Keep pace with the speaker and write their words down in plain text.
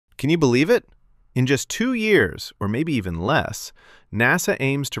Can you believe it? In just 2 years, or maybe even less, NASA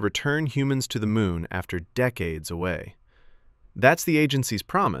aims to return humans to the moon after decades away. That's the agency's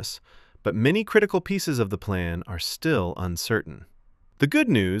promise, but many critical pieces of the plan are still uncertain. The good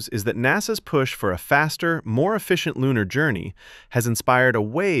news is that NASA's push for a faster, more efficient lunar journey has inspired a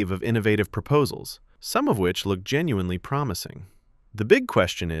wave of innovative proposals, some of which look genuinely promising. The big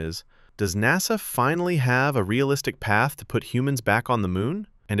question is, does NASA finally have a realistic path to put humans back on the moon?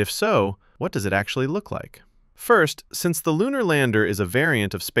 And if so, what does it actually look like? First, since the lunar lander is a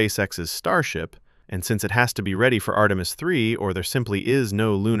variant of SpaceX's Starship, and since it has to be ready for Artemis 3 or there simply is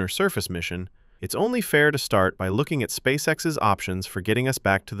no lunar surface mission, it's only fair to start by looking at SpaceX's options for getting us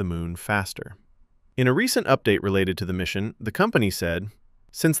back to the moon faster. In a recent update related to the mission, the company said,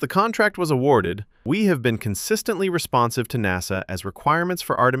 "Since the contract was awarded, we have been consistently responsive to NASA as requirements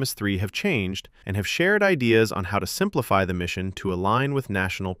for Artemis 3 have changed and have shared ideas on how to simplify the mission to align with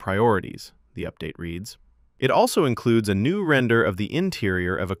national priorities," the update reads. It also includes a new render of the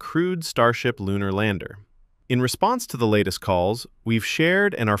interior of a crewed Starship lunar lander. In response to the latest calls, we've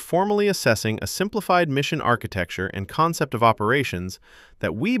shared and are formally assessing a simplified mission architecture and concept of operations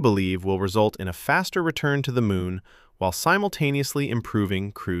that we believe will result in a faster return to the moon while simultaneously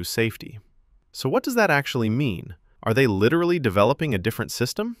improving crew safety. So what does that actually mean? Are they literally developing a different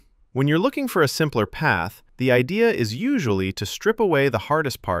system? When you're looking for a simpler path, the idea is usually to strip away the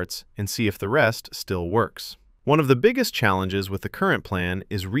hardest parts and see if the rest still works. One of the biggest challenges with the current plan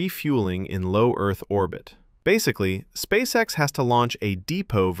is refueling in low Earth orbit. Basically, SpaceX has to launch a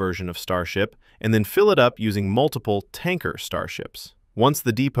depot version of Starship and then fill it up using multiple tanker Starships. Once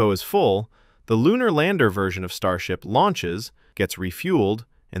the depot is full, the lunar lander version of Starship launches, gets refueled,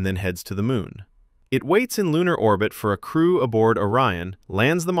 and then heads to the moon. It waits in lunar orbit for a crew aboard Orion,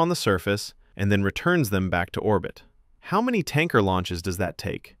 lands them on the surface, and then returns them back to orbit. How many tanker launches does that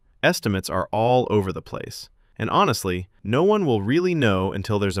take? Estimates are all over the place. And honestly, no one will really know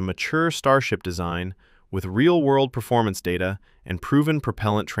until there's a mature Starship design with real-world performance data and proven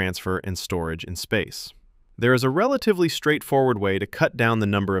propellant transfer and storage in space. There is a relatively straightforward way to cut down the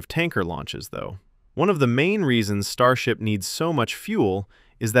number of tanker launches, though. One of the main reasons Starship needs so much fuel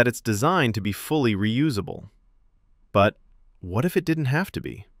is that it's designed to be fully reusable. But what if it didn't have to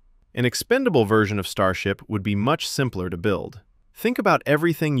be? An expendable version of Starship would be much simpler to build. Think about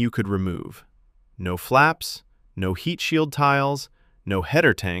everything you could remove. No flaps, no heat shield tiles, no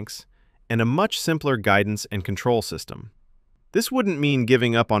header tanks, and a much simpler guidance and control system. This wouldn't mean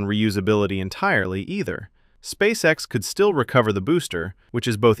giving up on reusability entirely either. SpaceX could still recover the booster, which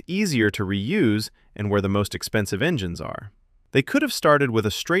is both easier to reuse and where the most expensive engines are. They could have started with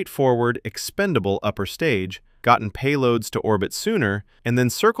a straightforward, expendable upper stage, gotten payloads to orbit sooner, and then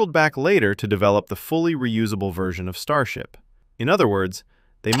circled back later to develop the fully reusable version of Starship. In other words,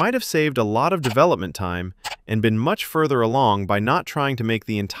 they might have saved a lot of development time and been much further along by not trying to make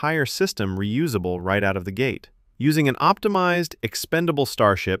the entire system reusable right out of the gate. Using an optimized, expendable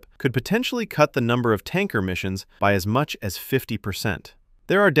Starship could potentially cut the number of tanker missions by as much as 50%.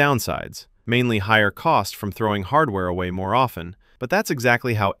 There are downsides, mainly higher cost from throwing hardware away more often, but that's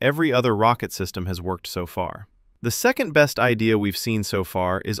exactly how every other rocket system has worked so far. The second best idea we've seen so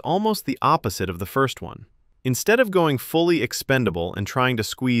far is almost the opposite of the first one. Instead of going fully expendable and trying to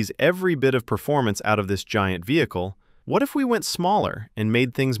squeeze every bit of performance out of this giant vehicle, what if we went smaller and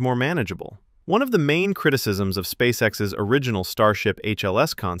made things more manageable? One of the main criticisms of SpaceX's original Starship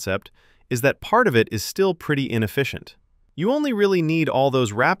HLS concept is that part of it is still pretty inefficient. You only really need all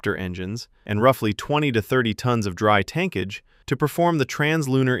those Raptor engines and roughly 20 to 30 tons of dry tankage to perform the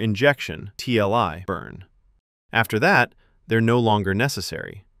translunar injection (TLI) burn. After that, they're no longer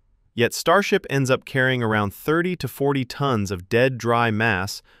necessary. Yet Starship ends up carrying around 30 to 40 tons of dead dry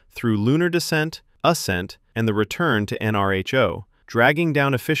mass through lunar descent, ascent, and the return to NRHO, dragging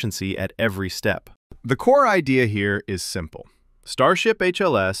down efficiency at every step. The core idea here is simple. Starship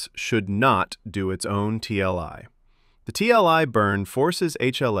HLS should not do its own TLI. The TLI burn forces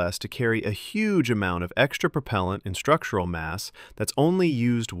HLS to carry a huge amount of extra propellant and structural mass that's only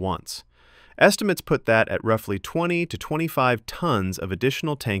used once. Estimates put that at roughly 20 to 25 tons of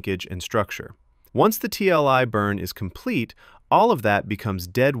additional tankage and structure. Once the TLI burn is complete, all of that becomes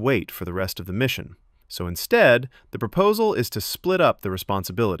dead weight for the rest of the mission. So instead, the proposal is to split up the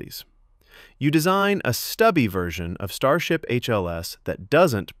responsibilities. You design a stubby version of Starship HLS that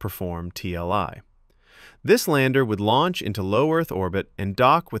doesn't perform TLI. This lander would launch into low Earth orbit and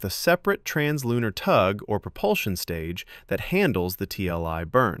dock with a separate translunar tug or propulsion stage that handles the TLI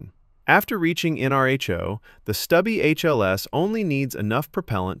burn. After reaching NRHO, the stubby HLS only needs enough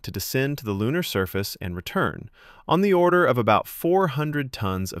propellant to descend to the lunar surface and return, on the order of about 400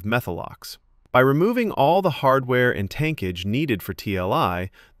 tons of methalox. By removing all the hardware and tankage needed for TLI,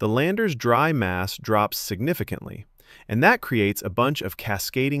 the lander's dry mass drops significantly, and that creates a bunch of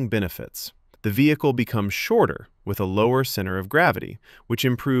cascading benefits. The vehicle becomes shorter, with a lower center of gravity, which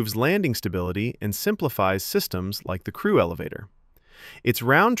improves landing stability and simplifies systems like the crew elevator. Its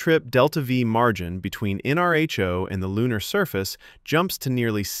round-trip delta-V margin between NRHO and the lunar surface jumps to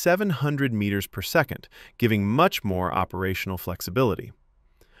nearly 700 meters per second, giving much more operational flexibility.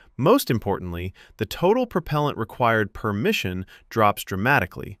 Most importantly, the total propellant required per mission drops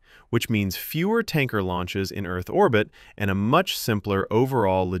dramatically, which means fewer tanker launches in Earth orbit and a much simpler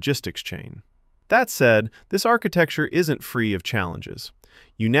overall logistics chain. That said, this architecture isn't free of challenges.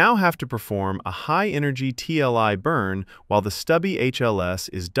 You now have to perform a high-energy TLI burn while the stubby HLS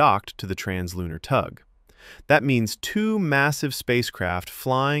is docked to the translunar tug. That means two massive spacecraft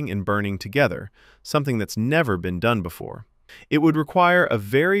flying and burning together, something that's never been done before. It would require a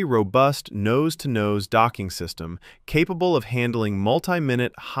very robust nose-to-nose docking system capable of handling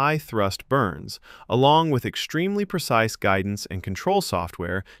multi-minute high-thrust burns, along with extremely precise guidance and control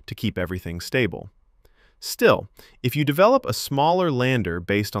software to keep everything stable. Still, if you develop a smaller lander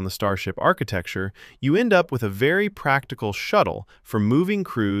based on the Starship architecture, you end up with a very practical shuttle for moving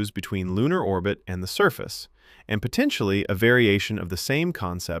crews between lunar orbit and the surface, and potentially a variation of the same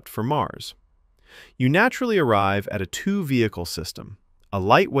concept for Mars. You naturally arrive at a two-vehicle system, a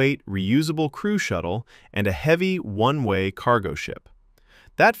lightweight, reusable crew shuttle and a heavy, one-way cargo ship.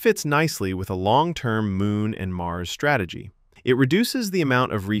 That fits nicely with a long-term Moon and Mars strategy. It reduces the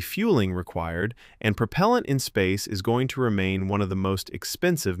amount of refueling required, and propellant in space is going to remain one of the most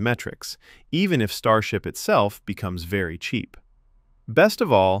expensive metrics, even if Starship itself becomes very cheap. Best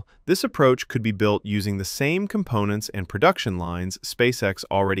of all, this approach could be built using the same components and production lines SpaceX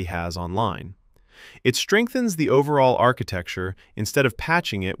already has online. It strengthens the overall architecture instead of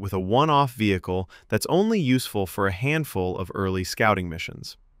patching it with a one-off vehicle that's only useful for a handful of early scouting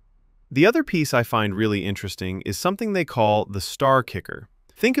missions. The other piece I find really interesting is something they call the star kicker.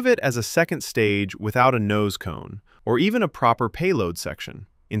 Think of it as a second stage without a nose cone, or even a proper payload section.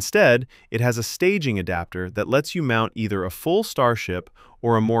 Instead, it has a staging adapter that lets you mount either a full Starship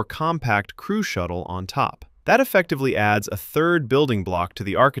or a more compact crew shuttle on top. That effectively adds a third building block to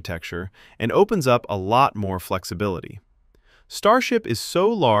the architecture and opens up a lot more flexibility. Starship is so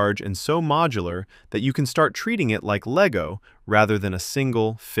large and so modular that you can start treating it like Lego rather than a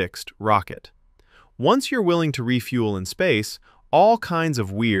single, fixed rocket. Once you're willing to refuel in space, all kinds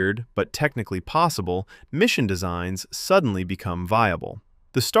of weird, but technically possible, mission designs suddenly become viable.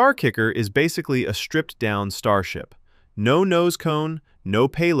 The Star Kicker is basically a stripped-down Starship. No nose cone, no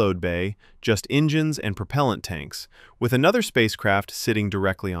payload bay, just engines and propellant tanks, with another spacecraft sitting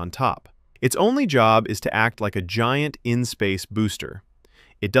directly on top. Its only job is to act like a giant in-space booster.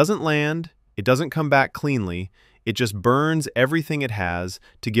 It doesn't land, it doesn't come back cleanly, it just burns everything it has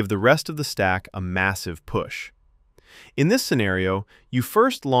to give the rest of the stack a massive push. In this scenario, you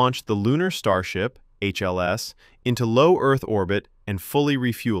first launch the Lunar Starship, HLS, into low Earth orbit and fully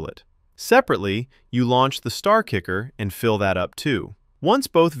refuel it. Separately, you launch the Star Kicker and fill that up too. Once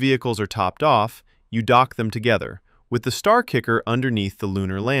both vehicles are topped off, you dock them together, with the Star Kicker underneath the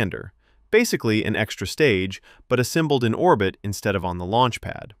lunar lander, basically an extra stage, but assembled in orbit instead of on the launch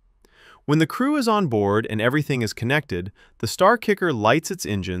pad. When the crew is on board and everything is connected, the Star Kicker lights its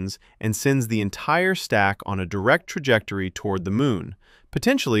engines and sends the entire stack on a direct trajectory toward the Moon,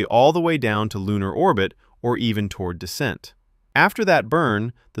 potentially all the way down to lunar orbit or even toward descent. After that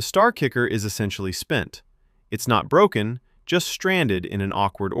burn, the Star Kicker is essentially spent. It's not broken, just stranded in an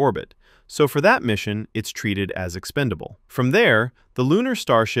awkward orbit, so for that mission, it's treated as expendable. From there, the Lunar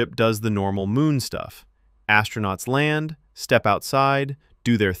Starship does the normal Moon stuff. Astronauts land, step outside,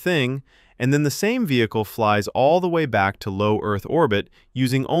 do their thing, and then the same vehicle flies all the way back to low Earth orbit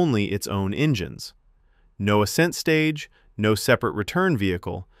using only its own engines. No ascent stage, no separate return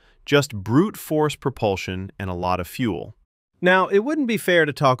vehicle, just brute force propulsion and a lot of fuel. Now, it wouldn't be fair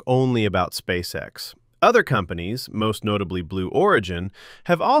to talk only about SpaceX. Other companies, most notably Blue Origin,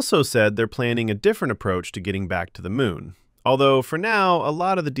 have also said they're planning a different approach to getting back to the Moon, although for now, a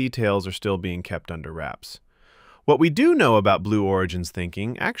lot of the details are still being kept under wraps. What we do know about Blue Origin's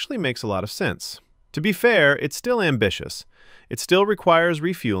thinking actually makes a lot of sense. To be fair, it's still ambitious. It still requires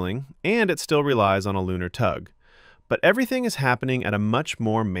refueling, and it still relies on a lunar tug. But everything is happening at a much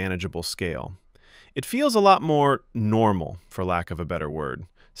more manageable scale. It feels a lot more normal, for lack of a better word.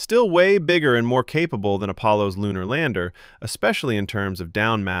 Still way bigger and more capable than Apollo's lunar lander, especially in terms of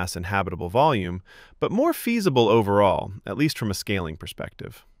down mass and habitable volume, but more feasible overall, at least from a scaling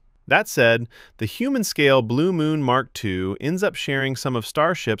perspective. That said, the human-scale Blue Moon Mark II ends up sharing some of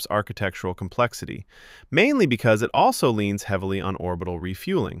Starship's architectural complexity, mainly because it also leans heavily on orbital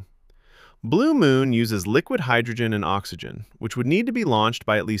refueling. Blue Moon uses liquid hydrogen and oxygen, which would need to be launched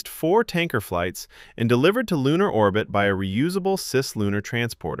by at least 4 tanker flights and delivered to lunar orbit by a reusable cislunar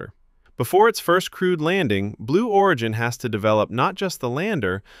transporter. Before its first crewed landing, Blue Origin has to develop not just the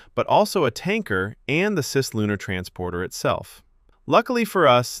lander, but also a tanker and the cislunar transporter itself. Luckily for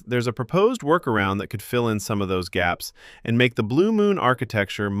us, there's a proposed workaround that could fill in some of those gaps and make the Blue Moon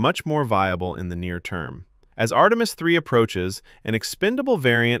architecture much more viable in the near term. As Artemis 3 approaches, an expendable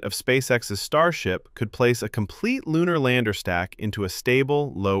variant of SpaceX's Starship could place a complete lunar lander stack into a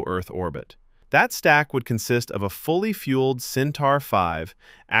stable, low Earth orbit. That stack would consist of a fully fueled Centaur 5,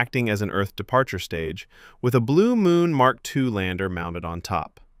 acting as an Earth departure stage, with a Blue Moon Mark II lander mounted on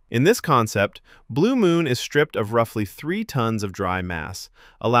top. In this concept, Blue Moon is stripped of roughly 3 tons of dry mass,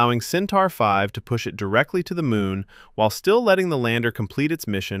 allowing Centaur 5 to push it directly to the Moon while still letting the lander complete its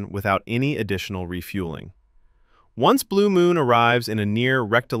mission without any additional refueling. Once Blue Moon arrives in a near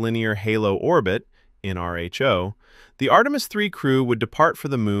rectilinear halo orbit, NRHO, the Artemis 3 crew would depart for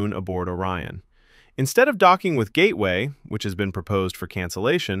the Moon aboard Orion. Instead of docking with Gateway, which has been proposed for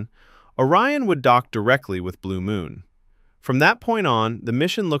cancellation, Orion would dock directly with Blue Moon. From that point on, the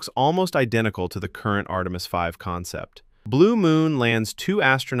mission looks almost identical to the current Artemis 5 concept. Blue Moon lands 2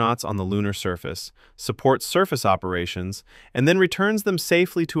 astronauts on the lunar surface, supports surface operations, and then returns them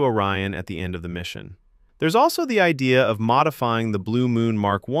safely to Orion at the end of the mission. There's also the idea of modifying the Blue Moon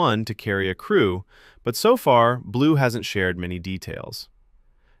Mark I to carry a crew, but so far, Blue hasn't shared many details.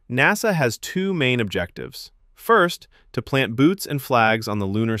 NASA has 2 main objectives. First, to plant boots and flags on the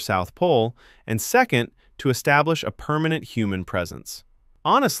lunar South Pole, and second, to establish a permanent human presence.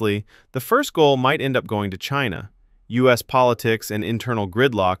 Honestly, the first goal might end up going to China. U.S. politics and internal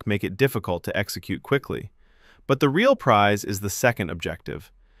gridlock make it difficult to execute quickly. But the real prize is the second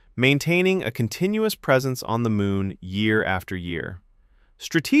objective, maintaining a continuous presence on the Moon year after year.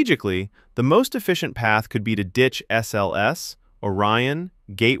 Strategically, the most efficient path could be to ditch SLS, Orion,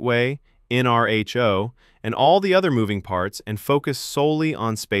 Gateway, NRHO, and all the other moving parts and focus solely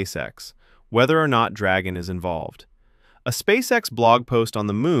on SpaceX, whether or not Dragon is involved. A SpaceX blog post on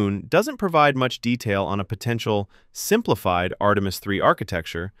the Moon doesn't provide much detail on a potential simplified Artemis 3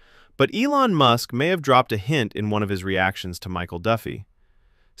 architecture, but Elon Musk may have dropped a hint in one of his reactions to Michael Duffy.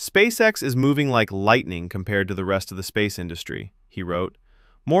 SpaceX is moving like lightning compared to the rest of the space industry, he wrote.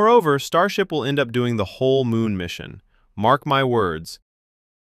 Moreover, Starship will end up doing the whole Moon mission. Mark my words,